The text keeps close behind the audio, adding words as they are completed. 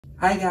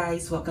Hi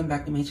guys! Welcome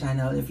back to my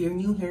channel. If you're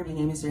new here, my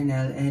name is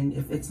Rhonnel, and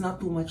if it's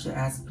not too much to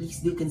ask, please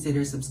do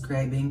consider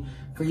subscribing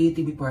for you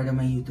to be part of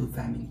my YouTube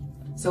family.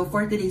 So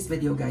for today's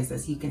video guys,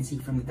 as you can see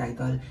from the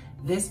title,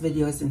 this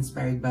video is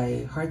inspired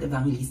by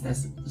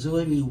Evangelista's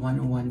Jewelry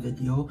 101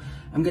 video.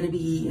 I'm gonna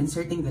be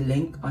inserting the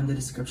link on the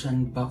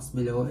description box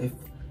below. If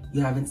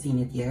you haven't seen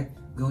it yet,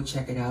 go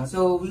check it out.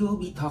 So we will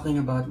be talking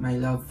about my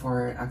love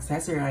for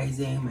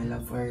accessorizing, my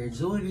love for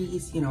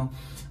jewelries. You know,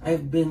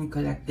 I've been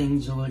collecting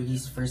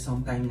jewelries for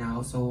some time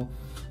now. So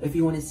if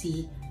you want to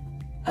see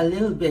a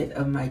little bit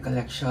of my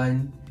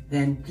collection,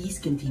 then please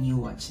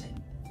continue watching.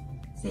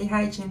 Say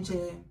hi, Chim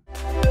Chim!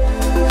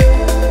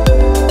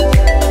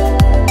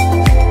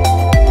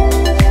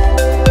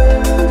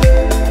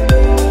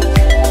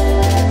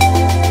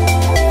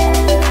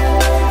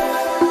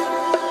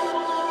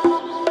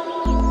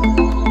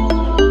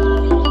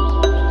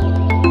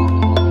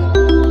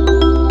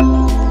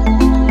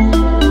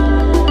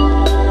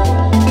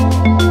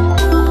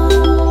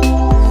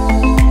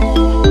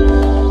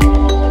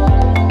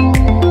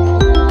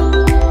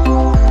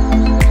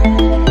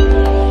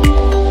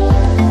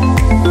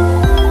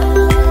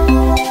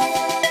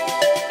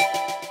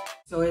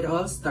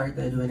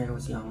 Started when I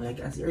was young, like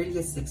as early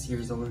as 6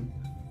 years old.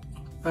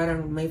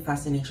 Parang may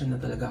fascination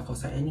na talaga ako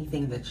sa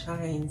anything that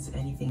shines,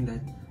 anything that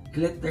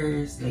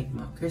glitters, like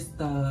mga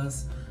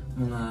crystals,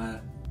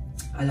 mga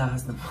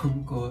alahas na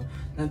bangko.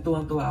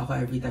 Tuwang-tuwa ako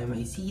every time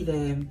I see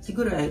them.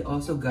 Siguro I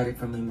also got it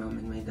from my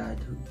mom and my dad,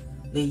 who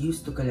they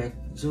used to collect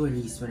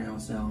jewelries when I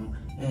was young.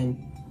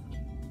 And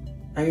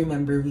I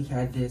remember we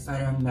had this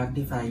parang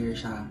magnifier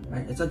siya.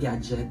 It's a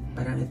gadget.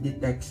 Parang it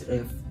detects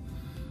if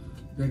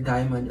your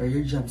diamond or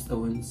your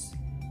gemstones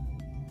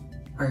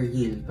are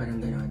real,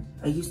 parang ganon.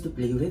 I used to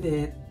play with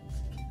it,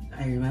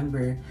 I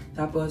remember.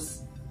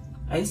 Tapos,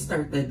 I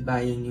started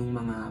buying yung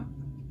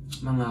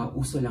mga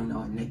uso lang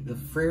noon, like the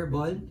fur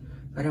ball,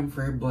 parang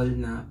fur ball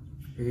na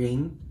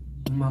ring,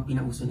 yung mga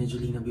pinauso ni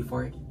Julina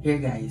before.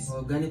 Here guys,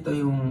 so ganito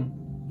yung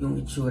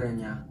itsura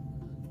niya.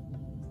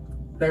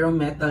 Pero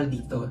metal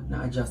dito,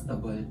 na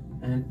adjustable,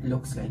 and it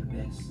looks like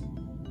this.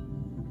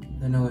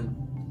 Ganon.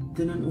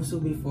 Ganon uso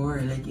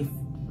before, like if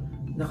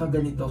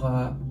nakaganito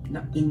ka,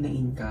 na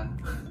in ka.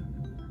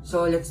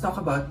 So, let's talk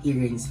about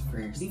earrings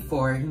first.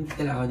 Before, hindi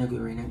talaga ako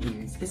nag-wear ng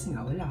earrings kasi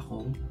nga wala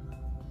akong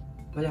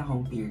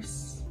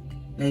pierce.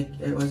 Like,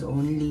 it was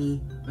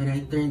only when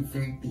I turned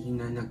 30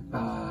 na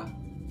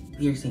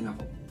nagpa-piercing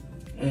ako.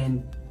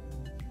 And,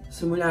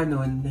 simula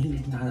nun,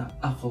 nahilig na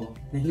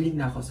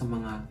ako sa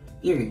mga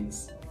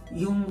earrings.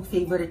 Yung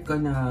favorite ko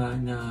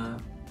na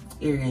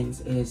earrings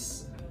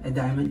is a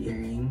diamond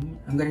earring.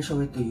 I'm gonna show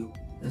it to you.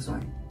 This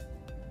one.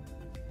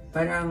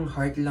 Parang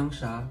heart lang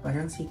siya,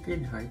 parang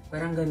sacred heart,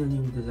 parang ganun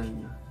yung design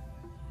niya.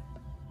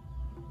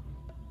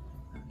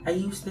 I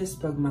use this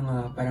pag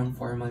mga parang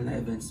formal na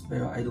events,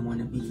 pero I don't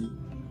wanna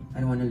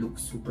look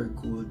super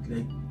gold,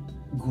 like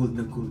gold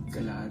na gold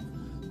ka lahat.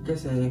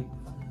 Kasi,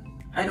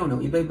 I don't know,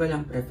 iba-iba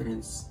lang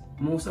preference.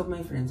 Most of my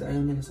friends, ayaw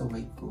nila sa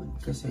white gold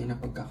kasi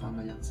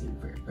napagkakamalang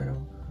silver,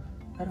 pero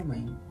I don't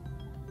mind.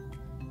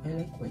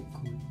 I like white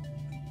gold.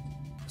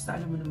 Basta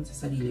alam mo naman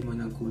sa sarili mo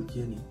na gold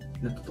yan eh,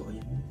 na totoo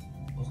yan.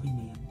 Okay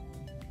na yan.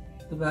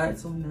 Diba?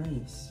 It's so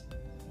nice.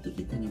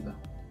 Kikita niyo ba?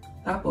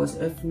 Tapos,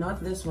 if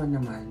not this one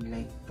naman,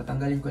 like,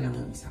 tatanggalin ko lang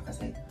yung isa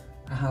kasi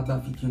hahaba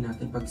video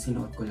natin pag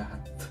sinuot ko lahat.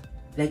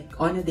 Like,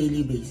 on a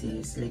daily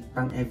basis, like,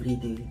 pang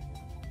everyday.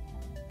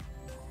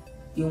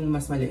 Yung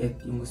mas maliit,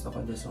 yung gusto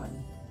ko, this one.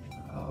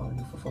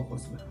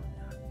 Nagpo-focus ba?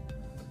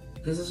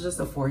 This is just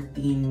a 14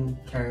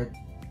 karat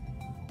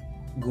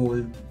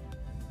gold.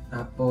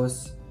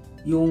 Tapos,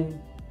 yung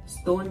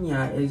stone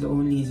niya is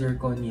only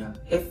zirconia.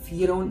 If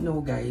you don't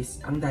know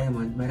guys, ang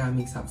diamond,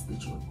 maraming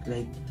substitute.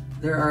 Like,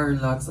 there are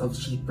lots of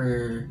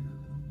cheaper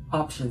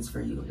options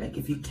for you.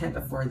 Like, if you can't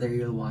afford the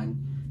real one,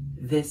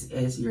 this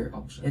is your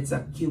option. It's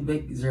a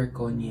cubic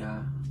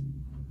zirconia.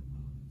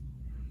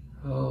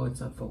 Oh,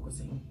 it's not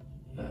focusing.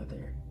 Yeah,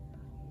 there.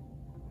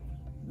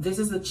 This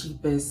is the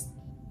cheapest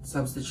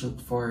substitute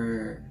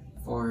for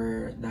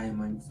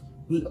diamonds.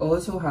 We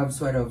also have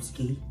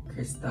Swarovski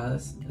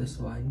crystals, this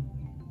one.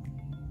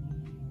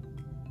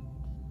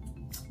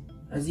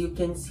 As you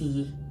can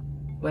see,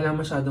 wala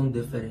masyadong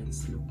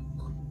difference. Look.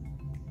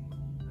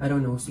 I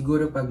don't know,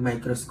 siguro pag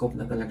microscope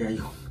na talaga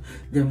yung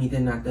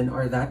gamitin natin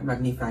or that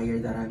magnifier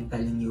that I'm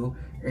telling you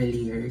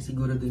earlier,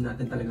 siguro dun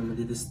natin talaga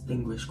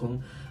madidistinguish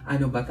kung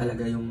ano ba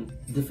talaga yung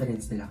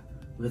difference nila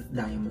with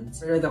diamonds.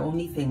 Pero the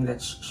only thing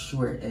that's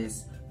sure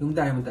is, yung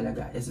diamond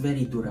talaga is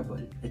very durable.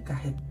 Like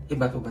kahit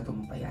ibato-bato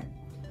mo pa yan.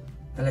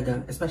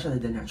 Talagang,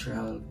 especially the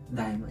natural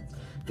diamonds.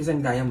 Kasi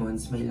ang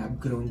diamonds, may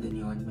lab-grown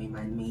din yun, may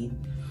man-made.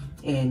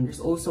 And there's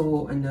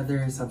also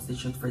another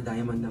substitute for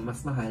diamond na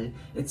mas mahal.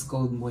 It's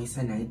called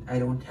moissanite. I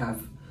don't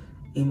have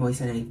a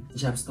moissanite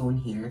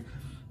gemstone here.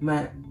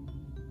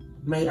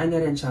 May ano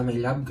rin siya, may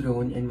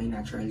lab-grown and may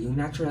natural.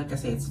 Yung natural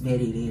kasi it's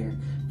very rare.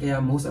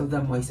 Kaya most of the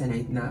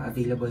moissanite na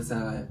available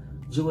sa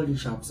jewelry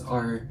shops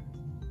are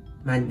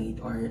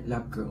man-made or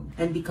lab-grown.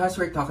 And because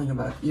we're talking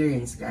about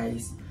earrings,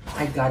 guys,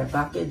 I got a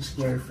package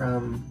here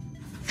from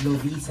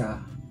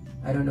Lovisa.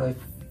 I don't know if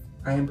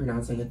I am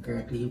pronouncing it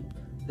correctly.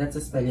 That's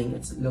the spelling.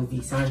 It's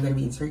Lovisa. I'm gonna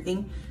be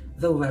inserting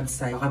the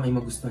website. Baka may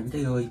magustuhan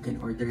kayo, you can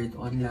order it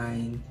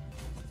online.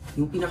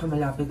 Yung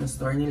pinakamalapit na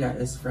store nila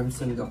is from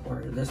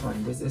Singapore.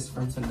 This is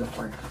from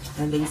Singapore.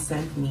 And they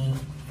sent me,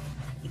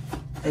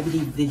 I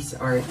believe these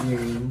are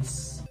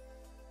earrings.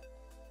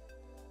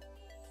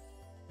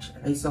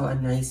 I saw a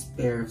nice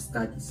pair of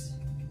studs.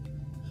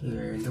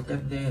 Here, look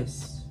at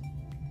this.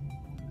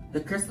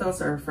 The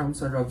crystals are from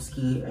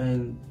Swarovski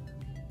and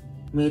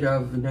made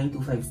of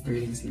 925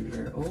 sterling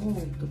silver. Oh,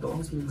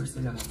 totoong silver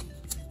sila.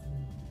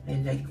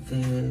 I like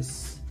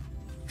this.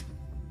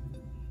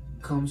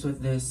 Comes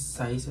with this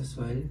size as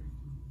well.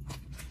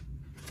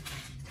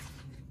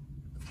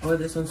 Oh,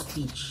 this one's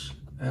peach.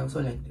 I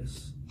also like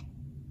this.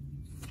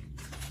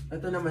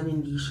 Ito naman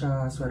hindi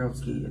siya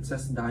Swarovski. It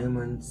says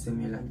diamond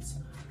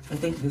simulants. I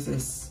think this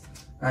is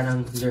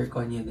parang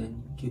zirconia din.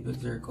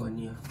 Cubic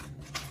zirconia.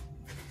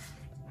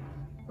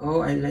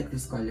 Oh, I like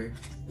this color.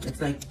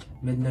 It's like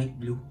midnight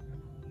blue.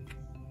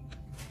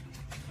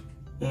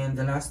 And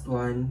the last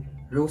one,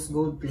 rose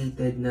gold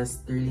plated na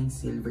sterling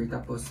silver,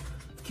 tapos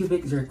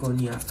cubic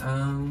zirconia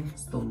ang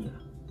stone niya.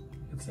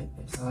 Looks like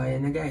this. So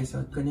ayan na guys,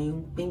 suot ko na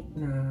yung pink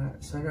na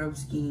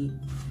Swarovski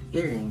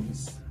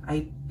earrings.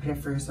 I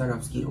prefer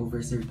Swarovski over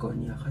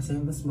zirconia kasi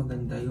mas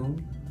maganda yung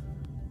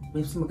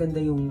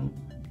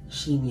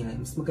sheen niya,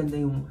 mas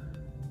maganda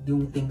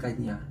yung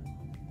tingkad niya.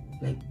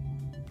 Like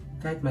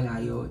kahit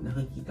malayo,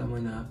 nakikita mo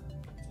na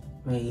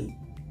may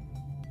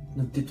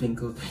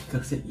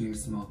nagtitwinkle-twinkle sa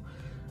ears mo.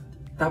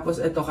 Tapos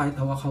ito, kahit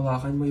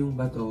hawak-hawakan mo yung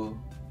bato,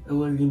 it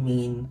will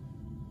remain,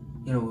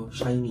 you know,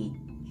 shiny.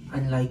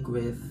 Unlike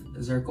with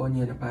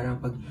zirconia na parang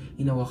pag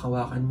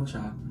hinawak-hawakan mo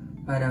siya,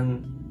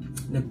 parang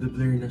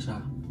nagbe-blur na siya.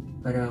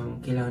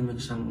 Parang kailangan mo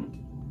na siyang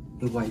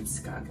i-white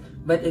scag.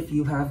 But if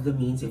you have the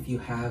means, if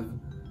you have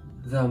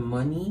the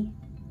money,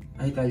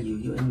 I tell you,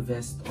 you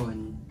invest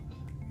on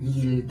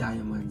real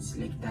diamonds,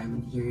 like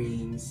diamond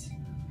earrings,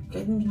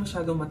 kahit hindi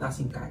masyadong mataas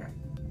yung karat.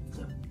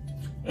 Yeah.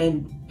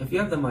 And if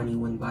you have the money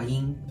when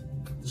buying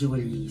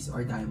jewelries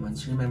or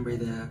diamonds, remember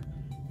the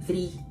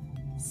 3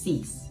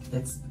 C's.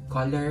 That's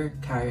color,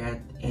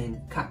 carat,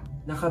 and cut.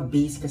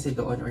 Naka-base kasi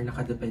doon or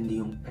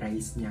nakadepende yung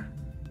price niya.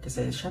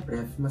 Kasi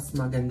syempre, mas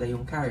maganda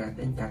yung carat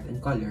and cut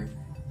and color,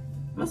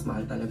 mas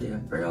mahal talaga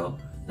yun. Pero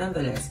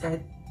nonetheless,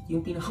 kahit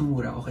yung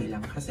pinakamura, okay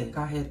lang. Kasi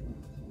kahit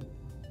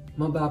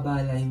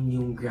mababa lang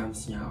yung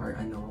grams niya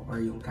or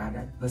yung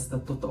carat,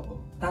 basta totoo,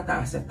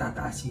 tataas at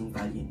tataas yung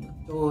value niya.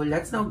 So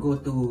let's now go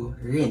to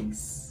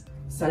rings.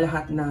 Sa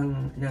lahat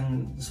ng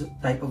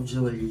type of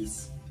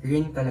jewelries,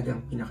 ring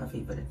talagang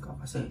pinaka-favorite ko.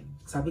 Kasi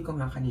sabi ko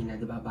nga kanina,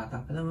 diba,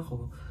 bata pa lang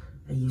ako,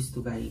 I used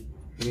to buy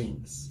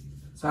rings.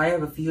 So I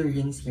have a few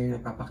rings here na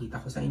papakita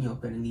ko sa inyo,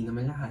 pero hindi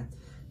naman lahat.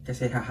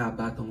 Kasi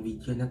hahaba tong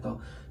video na to.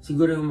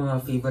 Siguro yung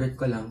mga favorite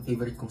ko lang,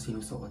 favorite kong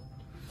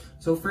sinusuot.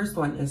 So first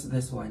one is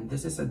this one.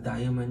 This is a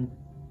diamond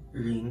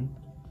ring.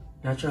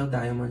 Natural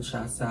diamond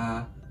siya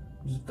sa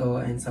dito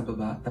and sa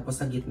baba.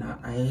 Tapos sa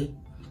gitna ay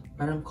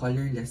parang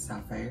colorless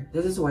sapphire.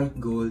 This is white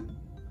gold.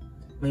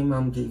 My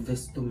mom gave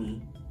this to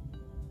me.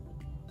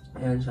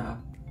 Ayan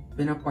siya.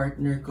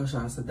 Pinapartner ko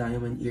siya sa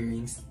diamond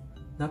earrings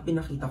na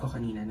pinakita ko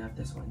kanina, not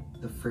this one.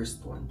 The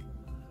first one.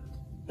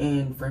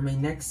 And for my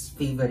next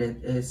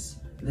favorite is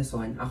this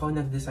one. Ako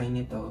nag-design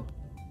ito.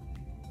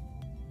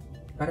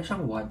 Para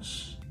siyang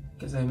watch.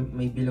 Kasi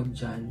may bilog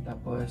dyan.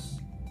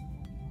 Tapos,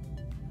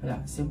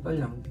 wala.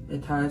 Simple lang. It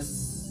has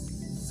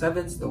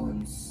 7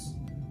 stones.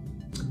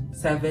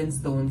 7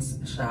 stones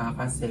siya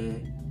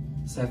kasi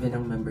 7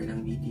 ang member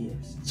ng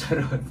BTS.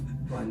 Charot.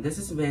 This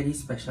is very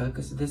special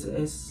because this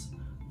is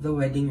the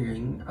wedding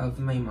ring of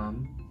my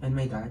mom and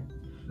my dad.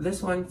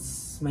 This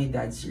one's my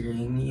dad's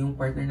ring. Yung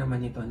partner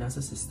naman nito,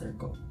 nasa sister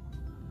ko.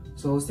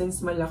 So,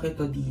 since malaki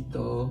to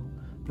dito,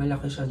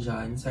 malaki siya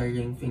dyan sa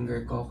ring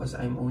finger ko because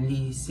I'm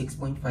only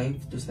 6.5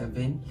 to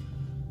 7.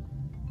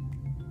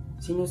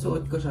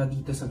 Sinusuot ko siya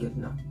dito sa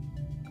gitna.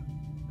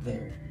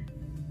 There.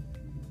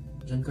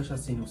 Dyan ko siya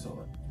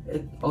sinusuot.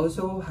 It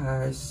also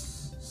has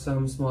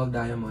some small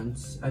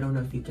diamonds. I don't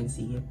know if you can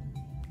see it.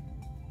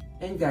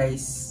 And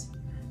guys,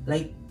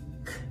 like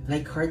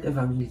Heart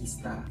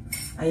Evangelista,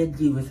 I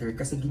agree with her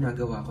kasi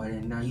ginagawa ko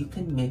rin na you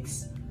can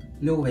mix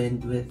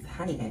low-end with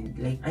high-end.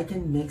 Like, I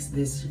can mix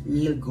this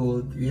real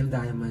gold, real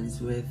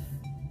diamonds with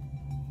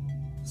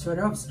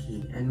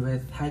Swarovski and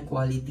with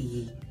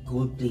high-quality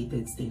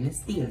gold-plated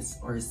stainless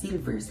steels or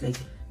silvers. Like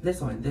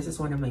this one. This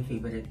is one of my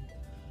favorite.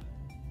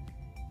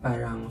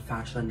 Parang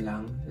fashion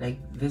lang.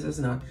 Like, this is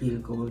not real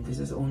gold.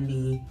 This is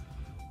only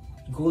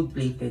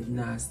gold-plated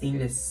na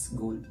stainless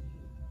gold.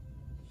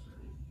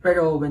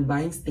 Pero when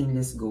buying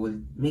stainless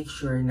gold, make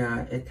sure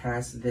na it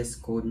has this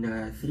code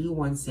na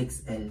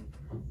 316L.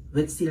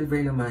 With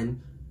silver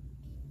naman,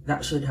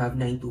 that should have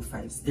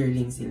 925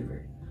 sterling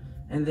silver.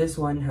 And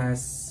this one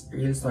has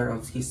real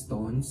Swarovski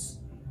stones.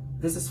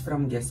 This is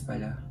from Guess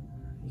pala.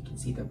 You can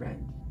see the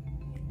brand.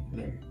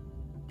 There.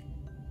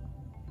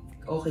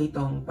 Okay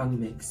tong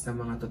pang-mix sa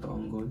mga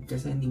totoong gold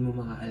kasi hindi mo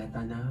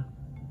makahalata na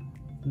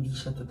hindi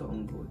siya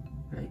totoong gold.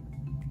 Right?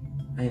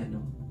 Ayan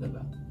o,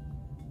 diba?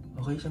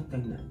 Okay siyang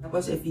tingnan.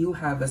 Tapos if you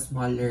have a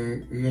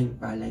smaller ring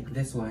pa, like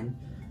this one,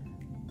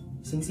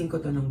 sing-sing ko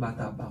to nung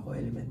bata pa ako,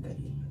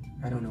 elementary.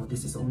 I don't know,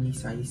 this is only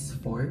size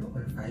 4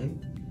 or 5.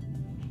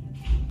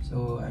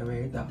 So, I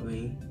wear it that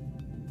way.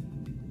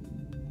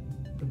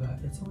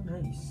 Diba? It's so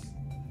nice.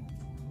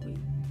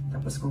 Wait.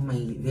 Tapos kung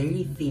may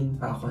very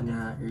thin pa ako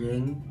na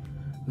ring,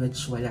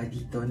 which wala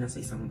dito, nasa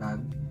isang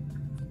bag,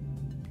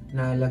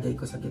 nalagay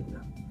ko sa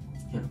gitna.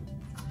 Yan.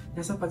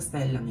 Nasa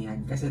pag-style lang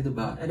yan. Kasi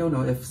diba, I don't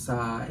know if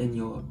sa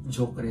inyo,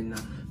 joke rin na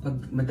pag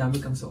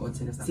madami kang suot,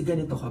 sinasabi, si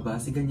ganito ka ba?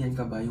 Si ganyan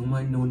ka ba? Yung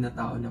mga known na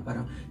tao na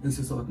parang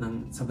nagsusuot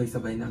ng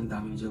sabay-sabay na ang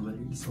daming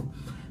jewelry. So,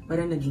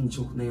 parang naging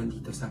joke na yun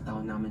dito sa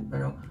town namin.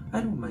 Pero,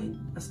 I don't mind.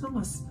 As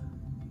long as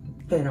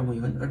pera mo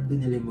yun or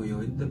binili mo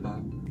yun, diba?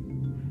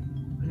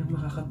 Walang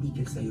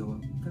makakapigil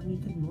sa'yo.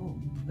 Gamitin mo.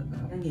 Diba?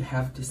 And you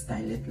have to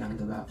style it lang,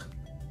 diba?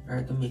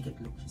 Or to make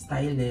it look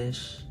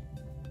stylish.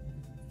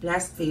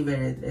 Last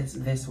favorite is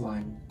this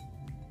one.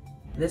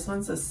 This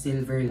one's a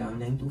silver lang,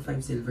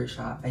 925 silver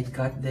siya. I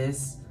got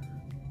this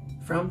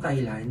from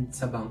Thailand,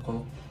 sa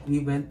Bangkok.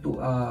 We went to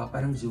a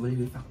parang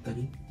jewelry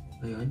factory.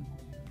 Ayun.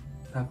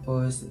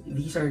 Tapos,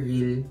 these are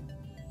real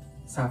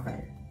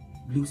sapphire.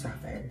 Blue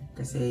sapphire.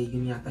 Kasi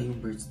yun yata yung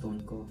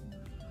birthstone ko.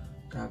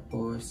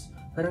 Tapos,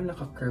 parang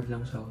naka-curve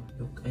lang siya.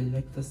 Look, I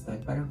like the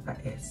style. Parang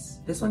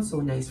pa-S. This one's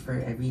so nice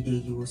for everyday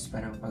use.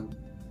 Parang pag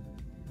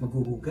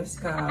maghuhugas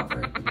ka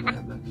or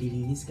pag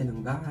maglilinis ka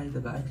ng bahay,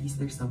 diba? At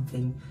least there's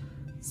something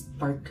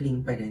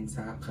sparkling pa rin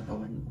sa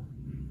katawan mo.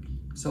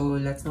 So,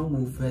 let's now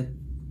move with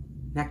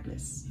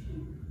necklace.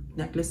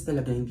 Necklace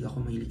talaga, hindi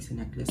ako mahilig sa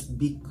necklace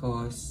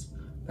because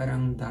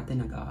parang dati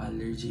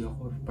nag-allergy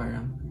ako.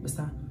 Parang,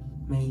 basta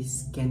my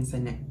skin sa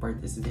neck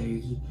part is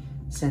very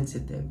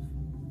sensitive.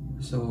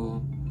 So,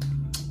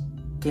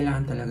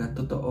 kailangan talaga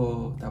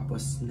totoo,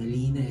 tapos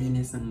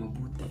nalinis ng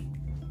mabuti.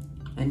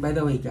 And by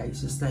the way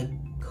guys, just like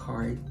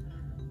card,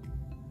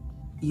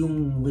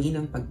 yung way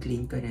ng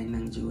pag-clean ka rin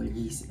ng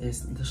jewelries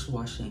is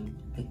dishwashing,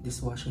 like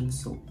dishwashing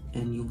soap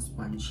and yung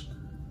sponge.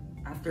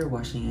 After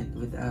washing it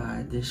with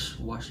a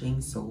dishwashing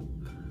soap,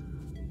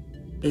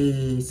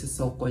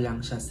 susok ko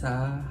lang siya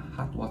sa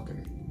hot water.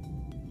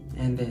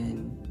 And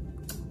then,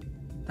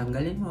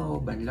 tanggalin mo,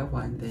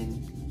 banlawan, then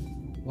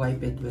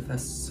wipe it with a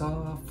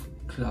soft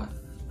cloth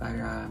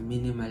para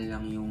minimal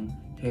lang yung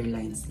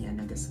hairlines niya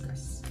na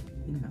gasgas.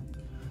 Yun lang.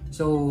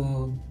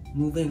 So,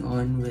 moving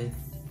on with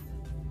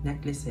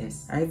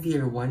necklaces. I have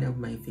here one of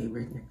my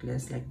favorite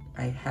necklace. Like,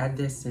 I had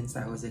this since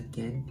I was a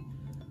kid.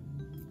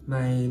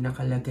 May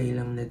nakalagay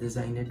lang na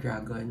designer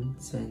dragon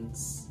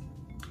since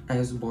I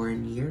was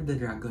born near the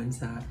dragon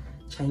sa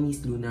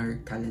Chinese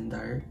lunar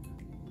calendar.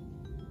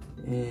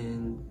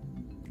 And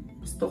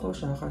gusto ko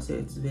siya kasi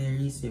it's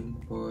very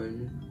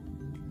simple.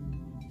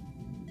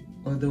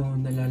 Although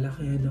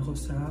nalalakihan ako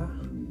sa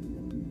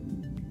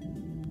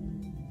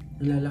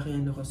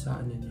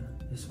ano niya,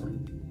 this one,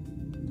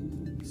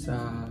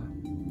 sa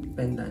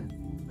pendant.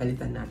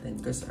 Palitan natin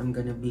because I'm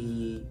gonna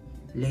be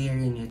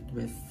layering it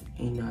with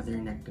another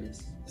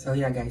necklace. So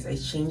yeah guys, I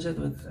changed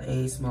it with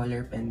a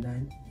smaller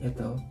pendant.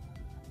 Ito,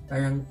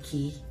 parang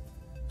key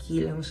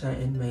lang siya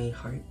in my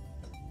heart.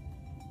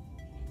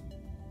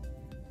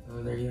 So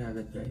there you have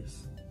it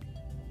guys.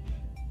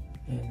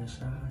 Ayan na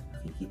siya.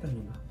 Nakikita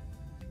niyo ba?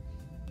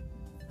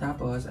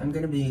 Tapos, I'm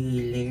gonna be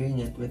layering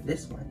it with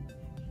this one.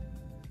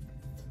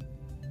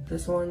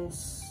 This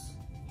one's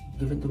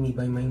given to me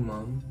by my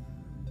mom.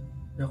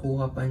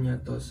 Nakuha pa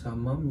niya to sa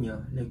mom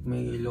niya, like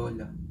my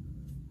lola.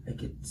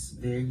 Like, it's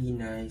very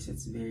nice,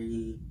 it's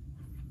very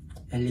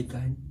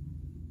elegant.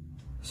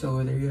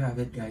 So, there you have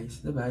it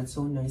guys. Diba? It's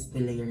so nice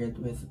to layer it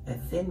with a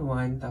thin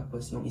one,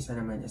 tapos yung isa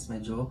naman is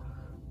medyo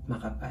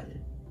makapal.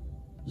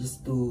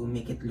 Just to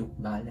make it look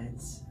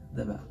balanced.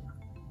 Diba?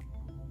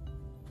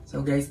 So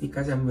guys,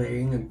 because I'm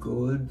wearing a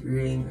gold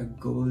ring, a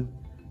gold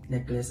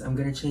necklace, I'm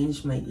gonna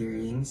change my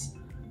earrings.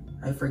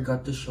 I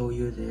forgot to show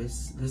you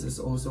this. This is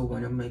also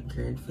one of my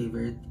current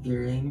favorite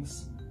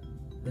earrings.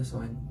 This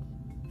one.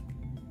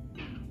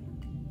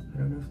 I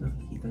don't know if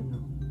nakikita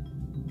nyo.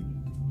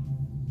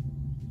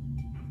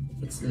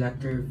 It's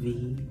letter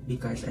V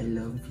because I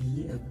love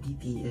V,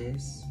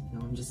 BTS.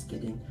 No, I'm just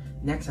kidding.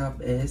 Next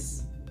up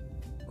is,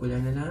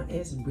 kulang na lang,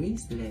 is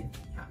bracelet.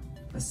 Yeah.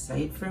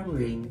 Aside from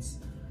rings,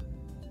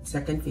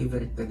 second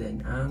favorite ko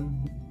din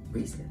ang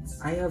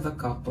bracelets. I have a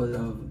couple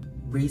of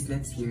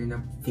bracelets here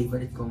na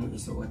favorite kong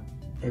isuot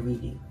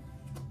everyday.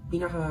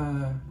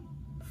 Pinaka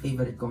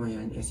favorite ko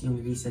ngayon is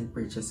yung recent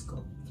purchase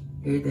ko.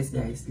 Here it is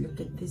guys,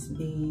 look at this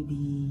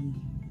baby.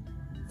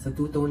 It's a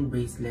two-tone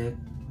bracelet.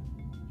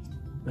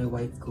 May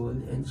white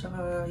gold and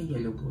saka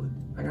yellow gold.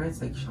 Parang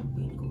it's like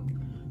champagne gold.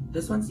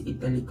 This one's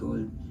Italy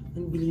gold.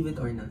 And believe it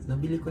or not,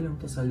 nabili ko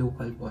lang to sa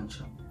local pawn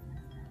shop.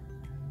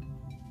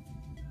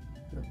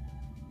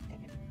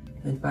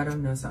 And parang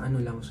nasa ano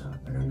lang siya,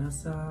 parang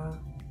nasa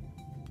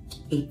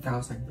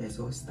 8,000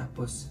 pesos.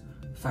 Tapos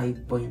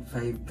 5.5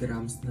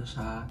 grams na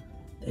siya.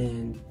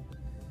 And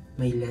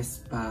may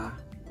less pa.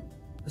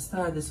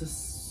 Basta this is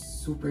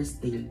super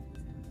stale.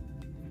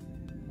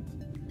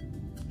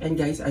 And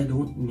guys, I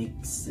don't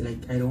mix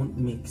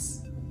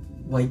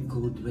white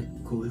gold with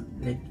gold.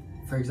 Like,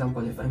 for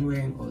example, if I'm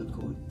wearing all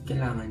gold,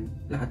 kailangan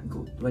lahat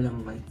gold,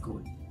 walang white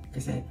gold.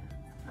 Kasi,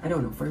 I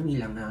don't know, for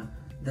me lang na,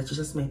 that's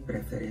just my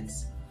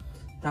preference.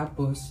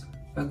 Tapos,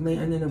 pag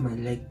may ano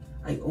naman, like,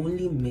 I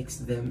only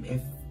mix them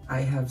if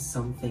I have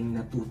something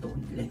na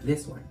two-tone, like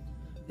this one.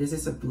 This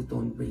is a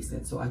two-tone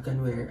bracelet, so I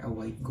can wear a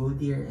white gold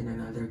here and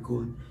another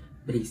gold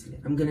bracelet.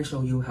 I'm gonna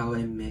show you how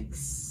I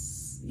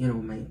mix, you know,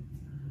 my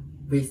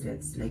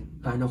bracelets, like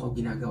paano ko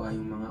ginagawa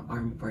yung mga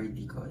arm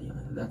party ko.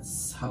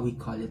 That's how we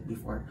call it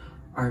before,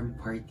 arm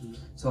party.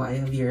 So I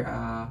have here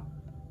a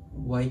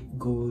white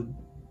gold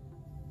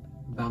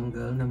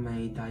bangle na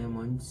may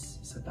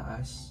diamonds sa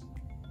taas.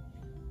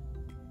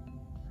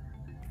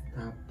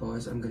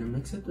 Tapos I'm gonna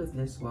mix it with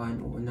this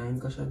one.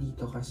 Uunahin ko siya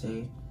dito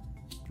kasi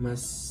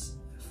mas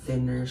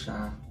thinner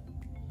siya.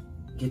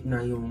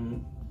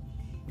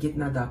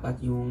 Gitna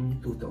dapat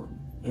yung two-tone.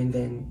 And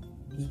then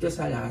dito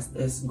sa last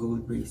is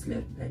gold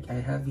bracelet. Like,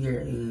 I have here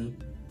a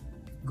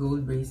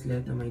gold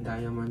bracelet na may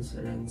diamonds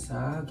rin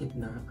sa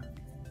gitna.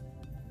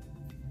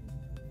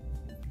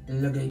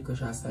 Ilagay ko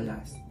siya sa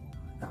last.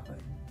 Dapat.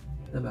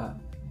 Diba?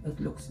 It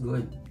looks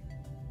good.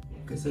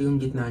 Kasi yung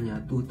gitna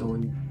niya,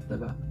 two-tone.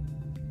 Diba?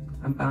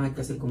 Ang pangit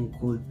kasi kung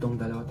gold tong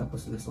dalawa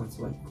tapos this one's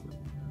white gold.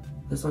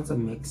 This one's a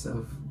mix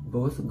of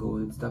both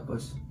golds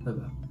tapos,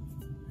 diba?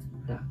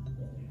 Yeah.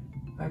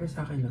 Para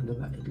sa akin lang,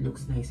 diba? It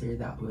looks nicer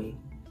that way.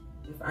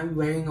 If I'm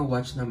wearing a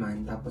watch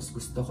naman, tapos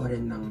gusto ko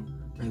rin ng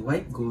may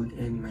white gold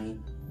and may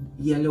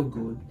yellow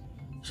gold,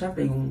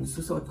 syempre yung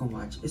susuot kong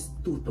watch is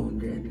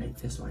two-tone rin, like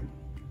this one.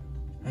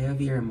 I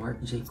have here a Marc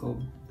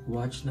Jacob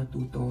watch na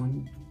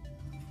two-tone.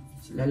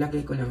 So,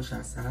 lalagay ko lang siya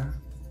sa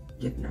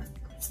gitna.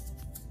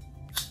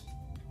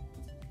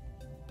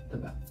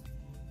 Diba?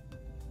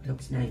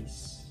 Looks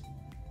nice.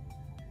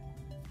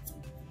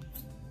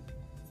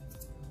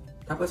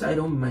 Tapos I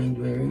don't mind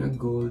wearing a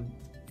gold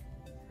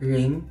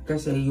ring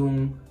kasi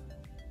yung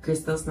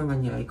crystals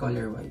naman niya ay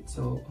color white.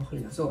 So,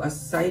 okay lang. So,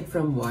 aside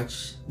from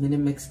watch,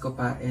 minimix ko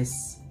pa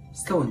is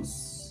stones.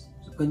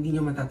 So, kung hindi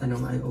nyo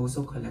matatanong, I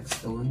also collect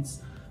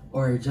stones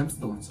or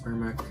gemstones or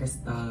mga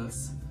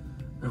crystals,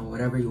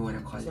 whatever you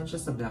wanna call it. This one's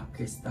just a black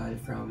crystal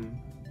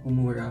from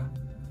Humura.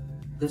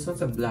 This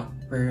one's a black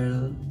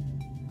pearl,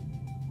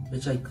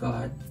 which I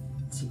got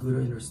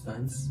siguro in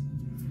Rustans.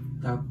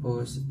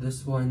 Tapos,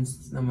 this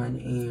one's naman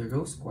a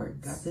rose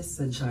quartz. That is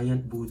a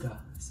giant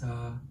Buddha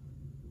sa,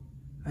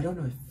 I don't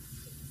know if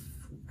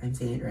I'm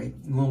saying it right,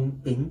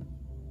 Ngong Ping,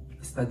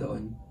 basta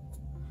doon.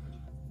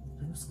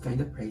 It was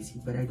kind of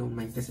pricey, but I don't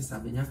mind kasi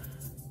sabi niya,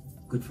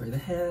 good for the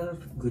health,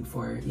 good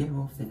for, you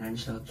know,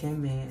 financial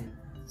keme, and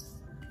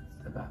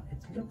diba? It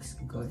looks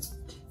good.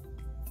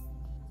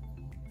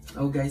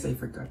 Oh guys, I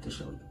forgot to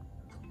show you.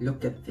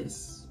 Look at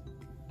this.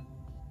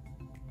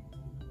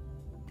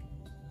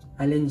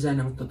 Alin dyan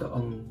ang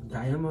totoong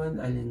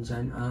diamond, alin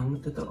dyan ang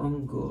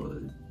totoong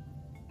gold.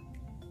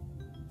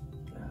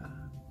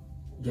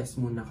 Guess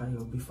muna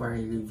kayo before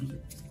I reveal.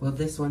 Well,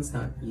 this one's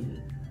not real.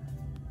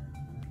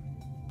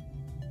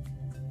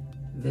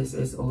 This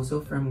is also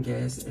from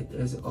Guess. It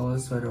is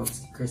all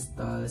Swarovski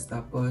crystals.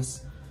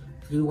 Tapos,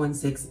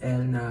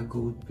 316L na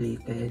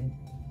gold-plated.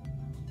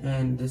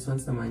 And this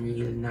one's naman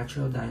real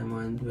natural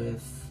diamond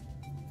with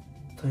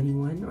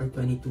 21 or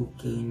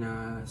 22K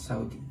na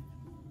Saudi.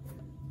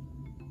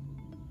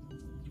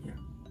 Yeah.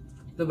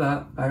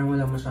 Diba? Parang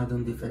wala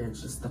masyadong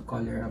difference. Just the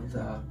color of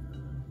the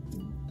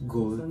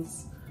gold.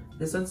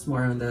 This one's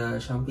more on the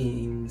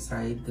champagne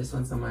side. This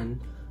one's naman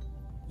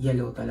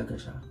yellow talaga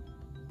siya.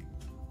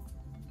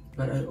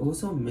 But I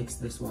also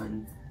mixed this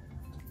one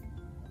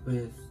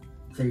with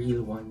the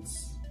real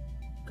ones.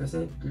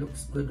 Kasi it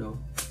looks good, oh.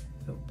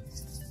 So,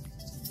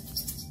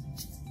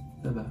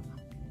 diba?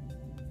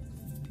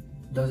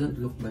 Doesn't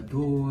look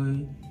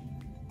badoy.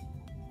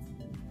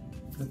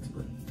 Looks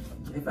good.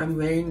 If I'm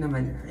wearing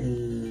naman a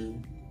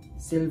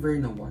silver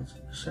na watch,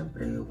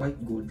 syempre white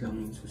gold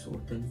lang yung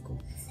susuotin ko.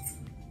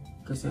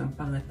 Kasi ang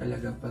pangat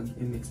talaga pag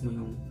i-mix mo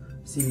yung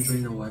silver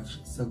na watch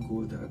sa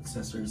gold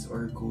accessories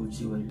or gold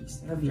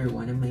jewelries. I have here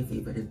one of my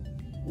favorite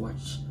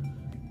watch.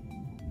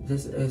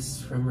 This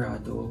is from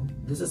Rado.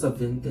 This is a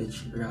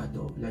vintage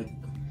Rado. Like,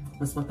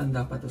 mas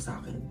matanda pa to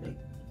sa akin. Like,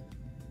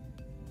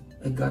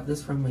 I got this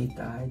from my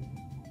dad.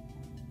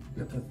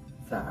 Look at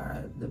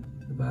that.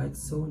 Diba?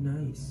 It's so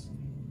nice.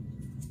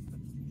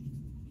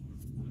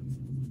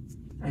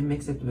 I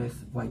mix it with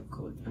white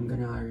gold. I'm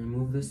gonna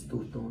remove this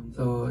two-tone.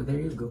 So, there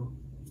you go.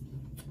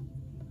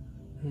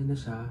 Ayan na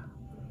siya.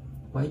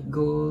 White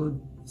gold,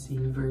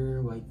 silver,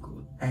 white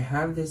gold. I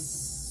have this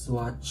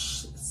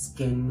watch,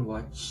 skin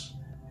watch.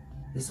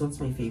 This one's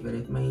my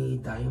favorite. May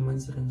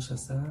diamonds rin siya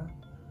sa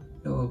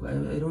loob.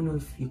 I don't know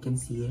if you can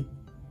see it.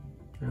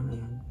 Parang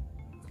ayan.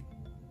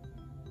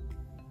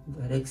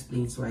 That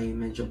explains why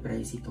medyo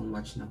pricey tong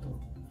watch na to.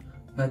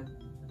 But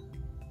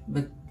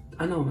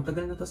ano,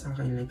 matagal na to sa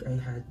akin. Like, I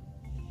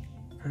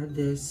had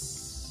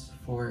this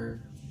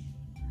for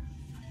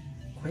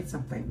quite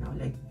some time now.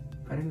 Like,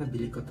 parang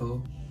nabili ko to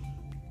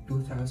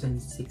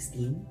 2016.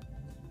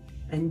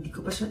 And hindi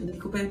ko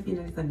pa yung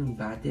pinalitan ng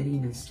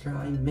battery, ng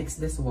straw. I mix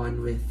this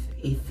one with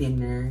a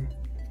thinner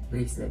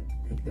bracelet,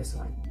 like this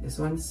one. This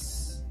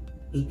one's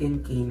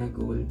 18K na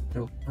gold.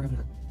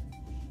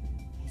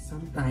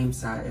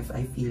 Sometimes, if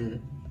I feel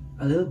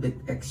a little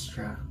bit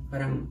extra,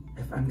 parang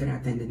if I'm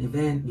gonna attend an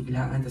event,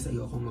 biglaan, tas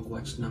ayokong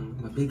mag-watch ng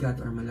mabigat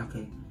or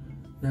malaki,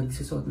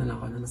 nagsusuot na lang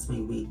ako na mas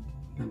may weight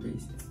na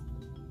bracelet.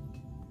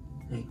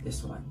 Like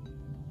this one.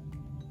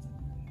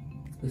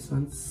 This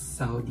one's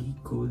Saudi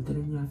gold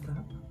rin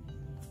yata.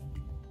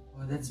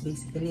 So that's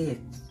basically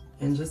it.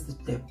 And just a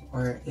tip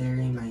or a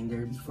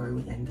reminder before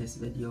we end this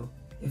video,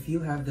 if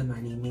you have the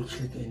money, make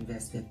sure to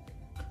invest it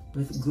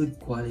with good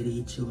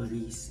quality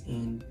jewelries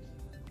and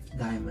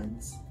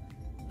diamonds.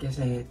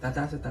 Kasi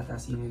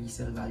tataas yung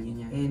resale value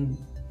niya. And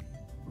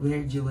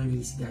wear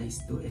jewelries,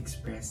 guys, to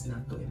express,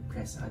 not to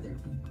impress other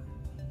people.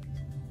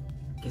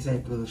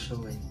 Kasi it will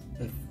show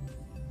if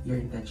your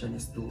intention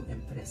is to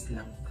impress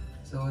lang.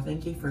 So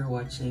thank you for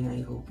watching.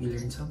 I hope you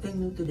learned something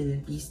new today.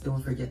 Please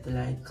don't forget to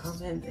like,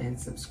 comment, and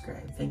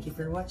subscribe. Thank you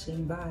for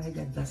watching. Bye.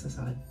 God bless us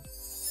all.